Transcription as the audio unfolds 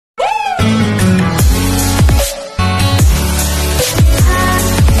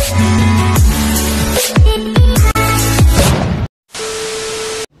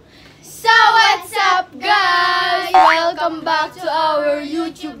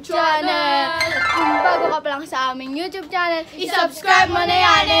YouTube channel. Kung bago ka pa lang sa aming YouTube channel, i-subscribe mo na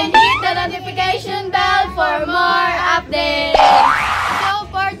yan and hit the notification bell for more updates. So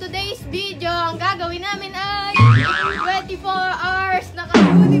for today's video, ang gagawin namin ay 24 hours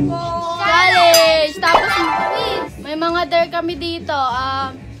naka-uniform challenge. Tapos may mga dare kami dito.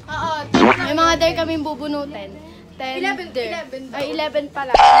 May mga dare kami bubunutin. 11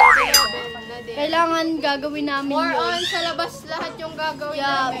 pala. 11. Kailangan gagawin namin yun. More on sa labas lahat yung gagawin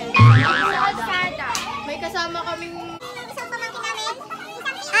namin. May kasama kaming isang pamangkin namin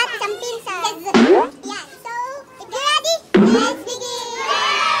at isang pinsan. Yan. So, if you're ready, let's begin!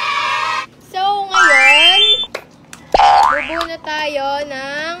 So, ngayon, bubunot tayo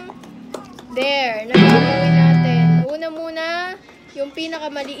ng dare na gagawin natin. Una muna, yung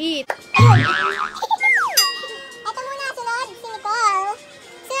pinakamaliit. Ito muna, sunod si Nicole.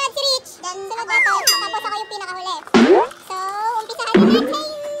 Sunod si Rich. Then, sunod ako. Tapos ako yung pinakahuli. So, umpisahan natin.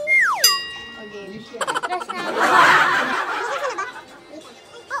 Okay. Atras na. Bubog na ba?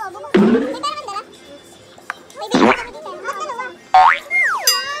 Oo, bubog. May pera kang dala? May bibig kami dito. Mas dalawa.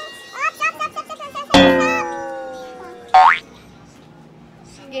 Stop.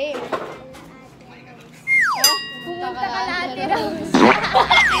 Game. Pumunta ka na, Ate Rose.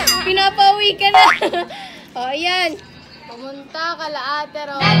 Pinapawi ka na. O, ayan. Pumunta ka la, Ate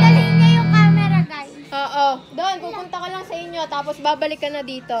Rose. Dadalhin niya yung camera, guys. Oo. Doon, pupunta ka lang sa inyo. Tapos babalik ka na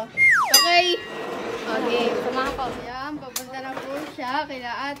dito. Okay? Okay. Samahan ko. Yan, papunta na po siya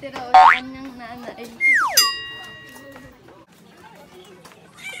kila Ate Rose sa kanyang nanay.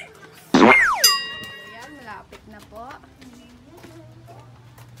 Ayan, malapit na po.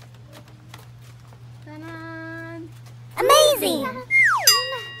 Tanan! Amazing!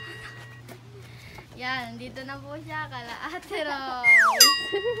 Yan, dito na po siya kala Ate Rose.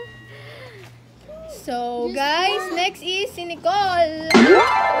 So, guys, next is si Nicole.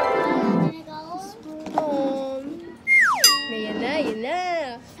 Ayan na, yun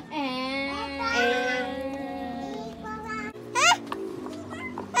na. Ayan!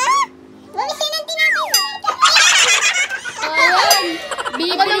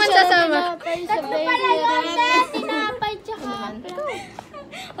 Ako naman sasama. Tinapay tsaka.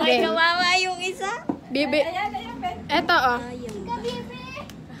 Okay. Kawawa yung isa. Eto, oh.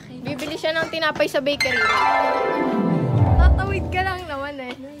 Bibili siya ng tinapay sa bakery. Tatawid ka lang naman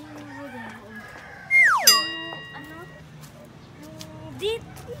eh. Dit.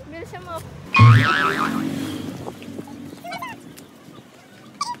 Bilisan mo.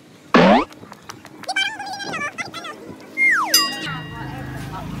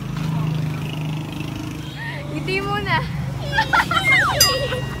 Iti muna.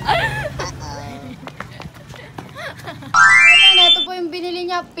 Ayan, ito po yung binili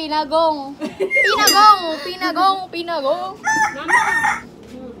niya, pinagong. Pinagong.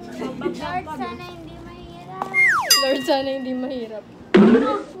 Lord, sana hindi mahirap. Lord, sana hindi mahirap.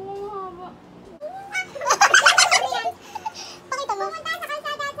 Pakita mo.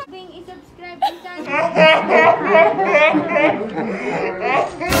 I-subscribe ang channel.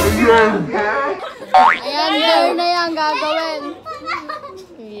 Ayan, dare na yan gagawin.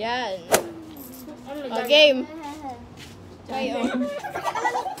 Ayan. O, game. Try, oh.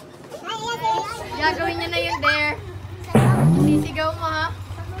 Gagawin niya na yung dare. Sisigaw mo ha.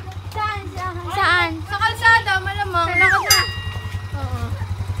 Saan? Sa kalsada, malamang. Lakad na. Oo.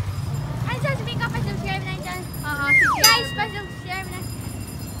 Ay, sasabihin ka, pa-subscribe na dyan. Sige. Guys, pa-subscribe na.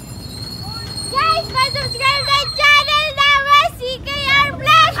 Guys, pa-subscribe na channel namin, CKR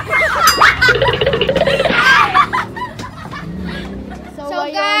Vlog! So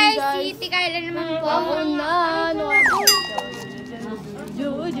ayan, guys, si Tikayla naman po. Ako na.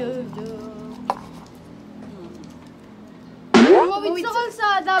 Tumawid sa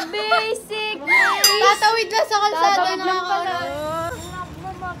kalsada. Basic. Tatawid lang sa kalsada. Tatawid lang pala.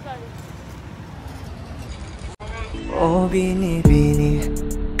 Oh, Bini,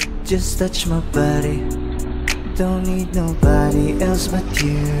 just touch my body. Don't need nobody else but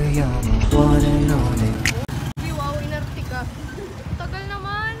you. You're my one and only. Wow, inarte ka. Tagal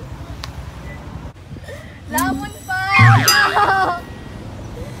naman. Lamon pa.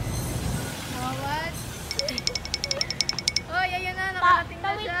 Bawat. Oy, ayun na. Nakarating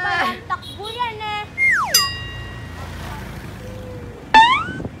na siya. Takbo yan eh.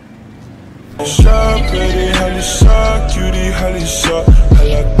 Ready, halisa, cutie, halisa.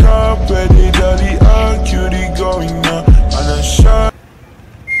 Halaka, ready, daddy, cutie, going now. Anasha.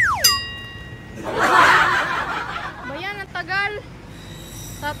 Bayan, ang tagal.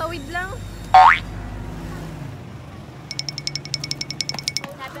 Tatawid lang.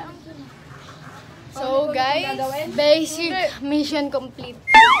 So guys, Basic mission complete.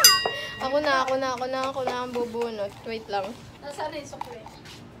 Ako na ang bubunot. Wait lang. Nasaan na yung sukle?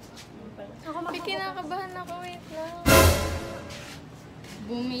 Kinakabahan ako, wait lang.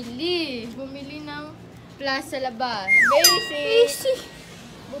 Bumili ng plus sa labas. Basic!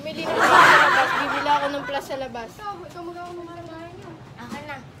 Bumili ng plus sa labas. Bibili ako ng plus sa labas. Ikaw mag-ako ng marabahan niyo. Ako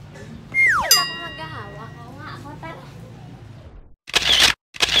na. Ba't ako maghahawak? Oo nga, ako tara.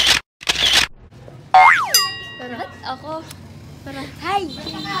 Tara. Ako. Tara. Hi!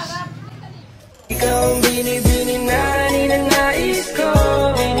 Ikaw ang binibini na ninanais ko,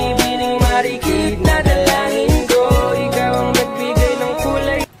 binibining marikit na dalangin ko. Ikaw ang nagbigay ng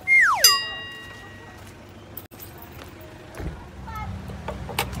kulay.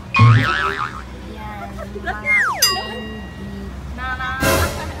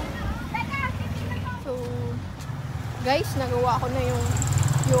 So, guys, nagawa ko na yung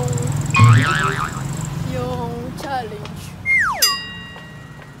challenge.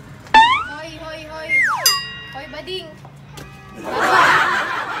 Hoy, bading!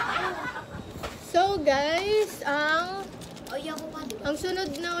 So, guys, ang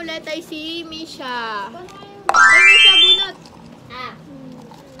sunod na ulit ay si Misha. Ay, Misha, bunot! Ah.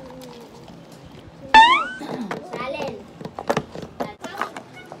 Salin.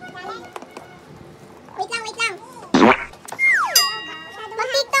 Wait lang.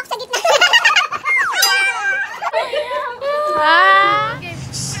 Mag-TikTok sa gitna. Ah!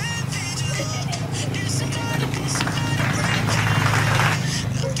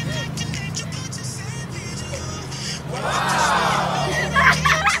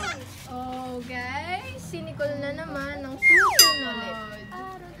 Oh, guys, si Nicole na naman ang susunod.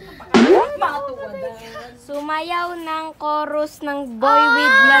 Sumayaw ng chorus ng Boy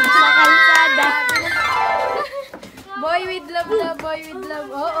with Love sa kalsada. Boy with love, boy with love.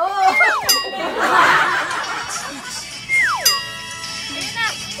 Oo.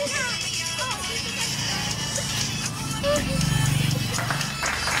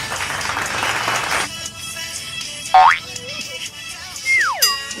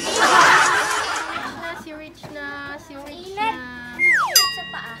 Si Rich na. Sa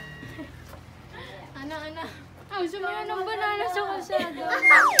paa. Ano? Sumayaw ng banana sa kalsada.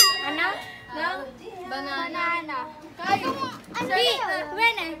 Ano? Ng banana. Kayo.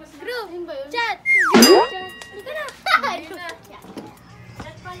 Group. Chat. Dito na.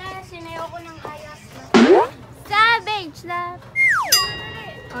 Chat pala. Sinayaw ko ng ayos na. Savage love.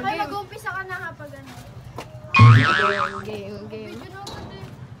 Okay. Mag-uumpisa ka na kapag ano. Game. Let's go.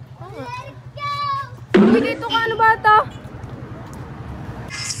 Uy, dito ka, ano ba ito?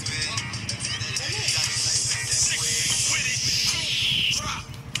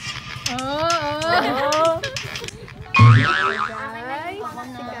 Oo. Guys,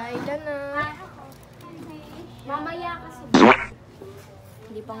 si Kayla na. Mamaya kasi.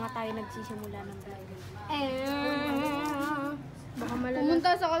 Hindi pa nga tayo nagsisimula ng vlog. Baka malala.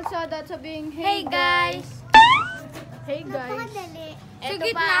 Pumunta sa kalsada at sabihin, Hey guys! Hey guys. Sa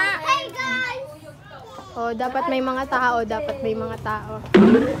gitna! Hey guys! Oh, dapat may mga tao.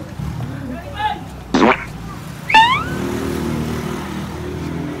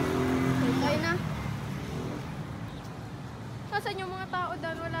 okay na. Nasaan yung mga tao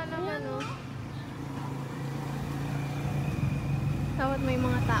doon? Wala naman, oh. Dapat may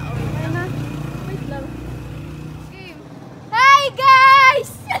mga tao. Ay na. Wait lang. Game. Hi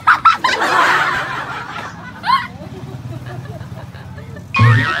guys!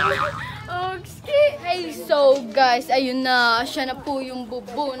 Ay, so guys, ayun na. Siya na po yung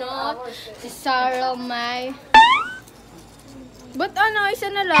bubunot. Si Sarah May. Ba't ano?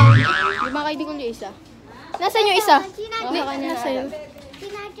 Isa na lang. Di ba kayo di ko yung isa? Nasaan yung isa? Oh, sa kanya. Nasaan?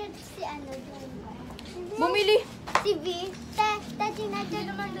 Sinadjad si ano doon. Bumili. Si V. Sinadjad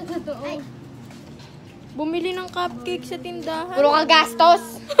naman na totoo. Ay, Bumili ng cupcake sa tindahan. Puro ka gastos.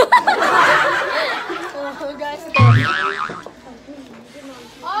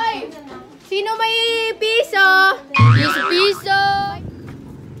 Oy! Sino may piso? Piso-piso.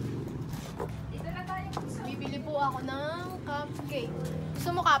 Bibili po ako ng cupcake. Gusto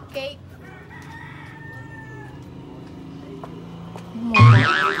mo cupcake?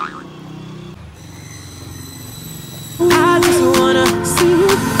 I just wanna see you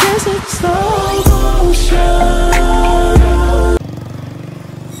dance in slow motion.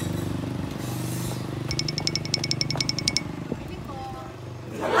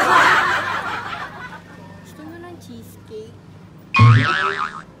 Gusto mo ng cheesecake?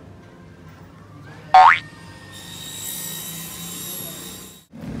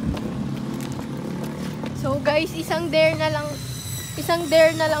 So guys, isang dare na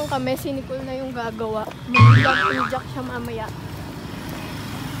lang kami. Si Nicole na yung gagawa. Mag-jack siya mamaya.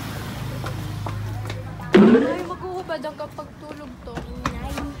 Ay, maghuhubad ang kapag tulog to.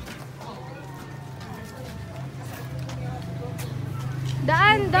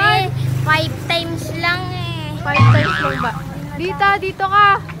 Daan! 5 times lang eh. 5 times lang ba? Dito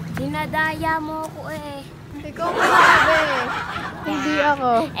ka! Dinadaya mo ko eh. Ikaw ka sabi. Hindi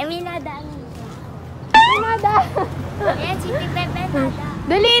ako. Minadaan mo. Nada! Ayan, si Pepe nada.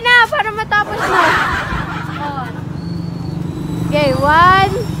 Dali na! Para matapos na! Okay,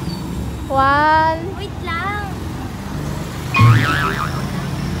 1. Wait lang.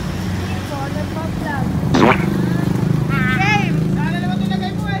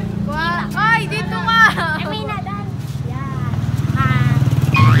 Ay, dito ka! Minadaan.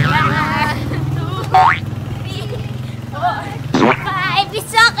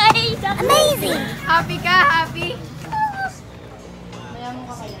 It's okay. Amazing. Happy ka? Happy?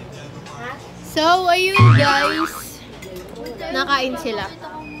 So, ayun guys. Nakain sila.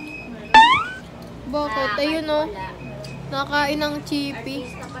 Bakit? Ayun o. Nakain ng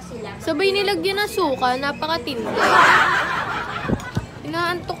chippy. Sabay nilagyan ng suka. Napakatindi.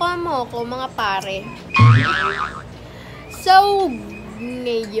 Inaantokan mo ako, mga pare. So,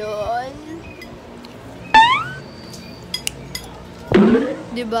 ngayon,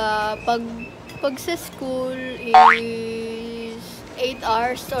 diba, pag sa school is 8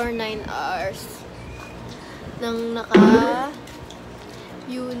 hours or 9 hours nang naka-uniform.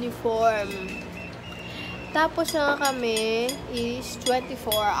 Tapos na kami is 24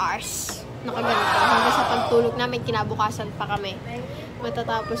 hours. Nakaganito. Hanggang sa pagtulog namin, kinabukasan pa kami.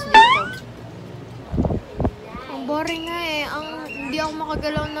 Matatapos dito. Ang boring nga eh. Hindi ako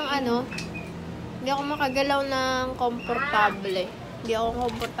makagalaw ng hindi ako makagalaw ng komportable. Hindi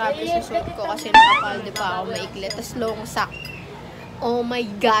ako komportable sa suit ko kasi nakapalde pa ako maikli. Tapos long sack. Oh my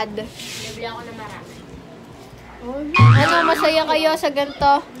God. Bibili ako na marami. Ano, masaya kayo sa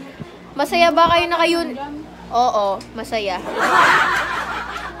ganito? Masaya ba kayo Oo, masaya.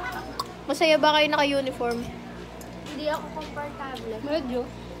 Masaya ba kayo naka-uniform? Hindi ako komportable. Medyo.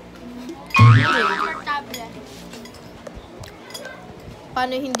 Komportable.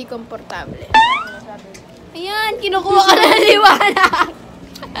 Paano hindi komportable? Ayan, kinukuha ka na liwanag.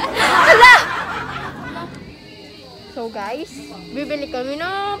 Hala! So guys, bibili kami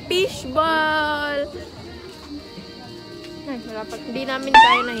ng fishball. Ay, wala pa. Hindi namin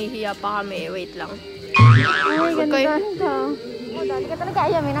kaya, nahihiya pa kami. Wait lang. Ay, ganda ka. Oh, dali ka talaga.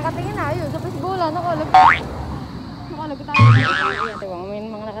 Ayan, may nakatingin na. Ayun, sa fishbowl. Naku, lago tayo. Ayan, tayo. May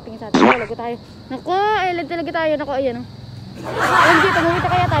mga nakatingin sa atin. Lago tayo. Naku, ay, talaga tayo. Naku, ayan. Ayan, dito. Gumita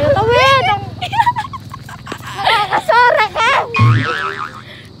kaya tayo. Tawid! Nakakasora ka!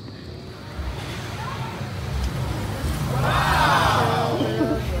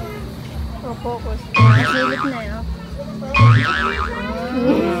 Focus. Silip na yun.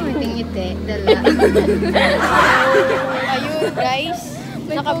 Ngiti-ngiti. Dala. Ayun, guys.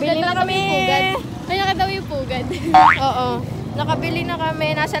 Nakabili na kami. Ay, nakita mo yung pugad. Oo. Nakabili na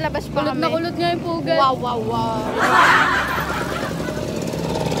kami. Nasa labas pa Kulot kami. na kulot nga yung pugad. Wow, wow, wow.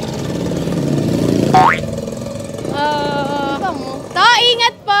 Ta,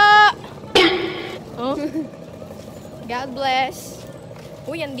 ingat po! Oh. God bless.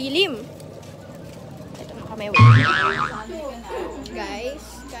 Uy, ang dilim. Ito na kami. Guys,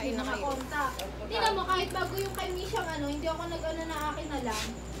 kain na kayo. Tingnan mo, kahit bago yung kay Misha, hindi ako nag-ano na akin na lang.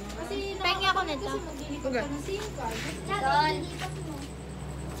 Kasi Pengi ako nito. Kasi maglilipat ka ng SIM card.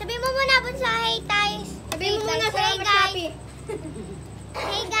 Sabi mo muna po sa hey guys. Sabi mo muna sa hey guys.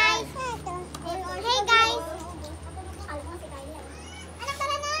 Hey guys. Hey guys. Anak,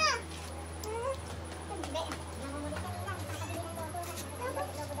 tara na.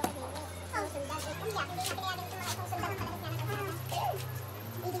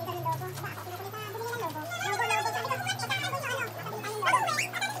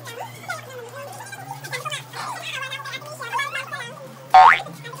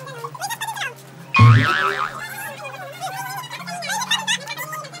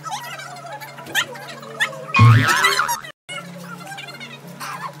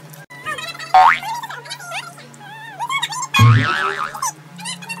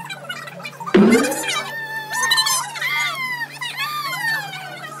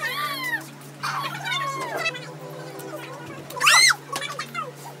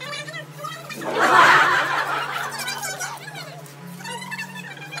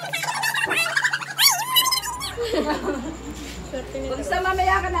 Basta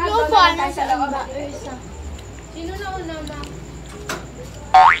mamaya ka na Lupa, tayo sa loob. Sino na una ba?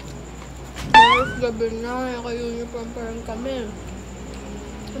 Guys, gabi na. Naka-uniform pa rin kami.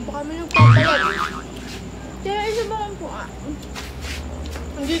 Saan pa kami nagpapalag? Kaya isa ba lang po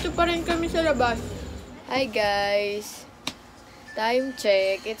Andito pa rin kami sa labas. Hi guys! Time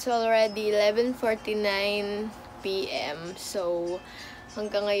check. It's already 11:49 PM. So,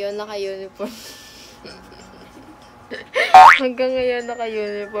 hanggang ngayon naka-uniform. Hanggang ngayon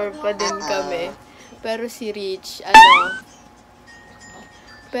naka-uniform pa din kami. Pero si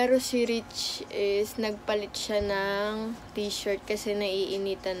Rich is nagpalit siya ng t-shirt kasi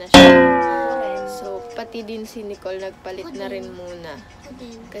naiinitan na siya. So, pati din si Nicole nagpalit na rin muna.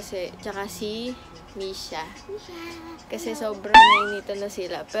 Kasi, tsaka si Misha. Kasi sobrang nainitan na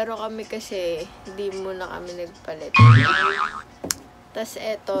sila. Pero kami kasi, hindi muna kami nagpalit. Tas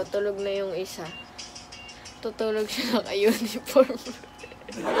eto, tulog na yung isa. Tutulog siya naka-uniform.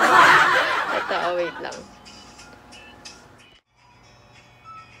 Ito, wait lang.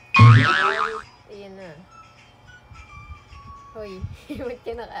 Ayan na. Hoy, ba't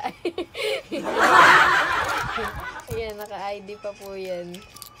ka naka-ID? Ayan, naka-ID pa po yan.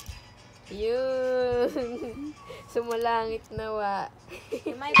 Yun. Sumulangit nawa.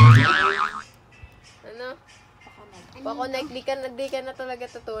 Ano? Pa-connect. Di ka na talaga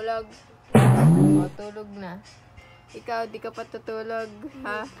tutulog. O, tulog na. Ikaw, di ka pa tutulog.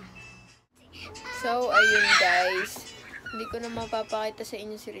 Ha? So, ayun guys. Hindi ko na mapapakita sa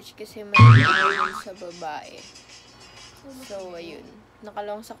inyo si Rich kasi maliit sa babae. So, ayun.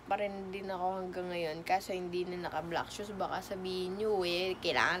 Nakalongsak pa rin din ako hanggang ngayon. Kaso hindi na naka-black shoes. Baka sabihin nyo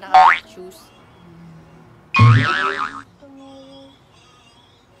kailangan naka-black shoes.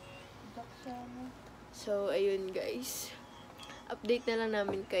 So, ayun guys. Update na lang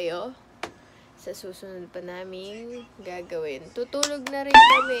namin kayo sa susunod pa namin gagawin. Tutulog na rin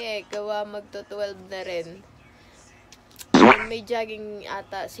kami gawa magto-12 na rin. May jogging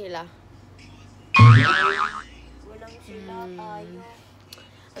ata sila. Walang sila tayo.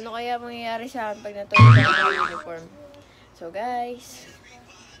 Ano kaya mangyayari sa akin pag natulog ako ng uniform? So guys,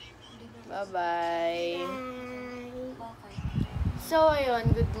 bye-bye. So, ayun,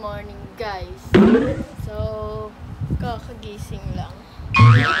 good morning, guys. So, kakagising lang.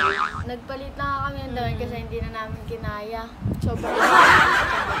 Nagpalit na nga kami ng damit kasi hindi na namin kinaya. Sobrang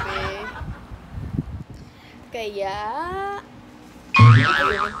gabi. Kaya,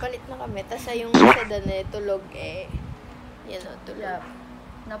 ayun, nagpalit na kami. Tapos yung isa doon tulog yan o, tulog. Yeah.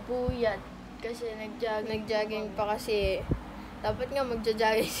 Napuyat. Kasi Nag-jogging pa kasi. Dapat nga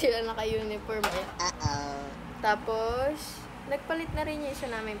magja-jogging sila naka-uniform Tapos, nagpalit na rin yung isa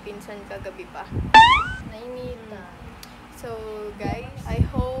namin pinsan kagabi pa. nainita. So, guys, I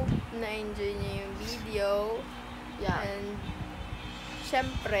hope na-enjoy niyo yung video. Yeah. And,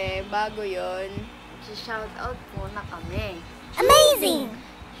 syempre, bago yon, Shoutout muna kami.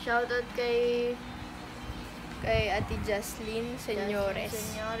 Shoutout kay Ate Jocelyn Senyores.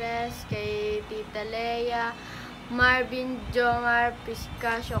 Senyores, kay Tita Lea, Marvin Jomar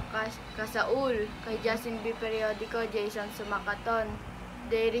Piscasio Casaul, kay Justin B. Periodico, Jason Sumakaton,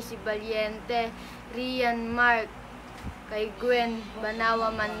 Derry Valiente, Rian Mark, kay Gwen Banawa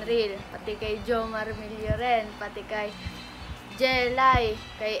Manril, pati kay Jomar Milloren, pati kay Jelay,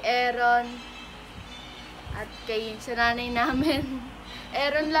 kay Aaron, at kay sa nanay namin,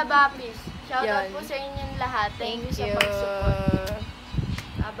 Aaron Labapis. Shoutout Yan. po sa inyong lahat. Thank you sa you. pag-support.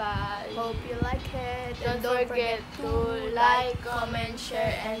 Bye-bye. Hope you like it. Don't forget to like, comment,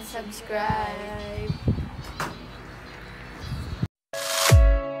 share, and subscribe.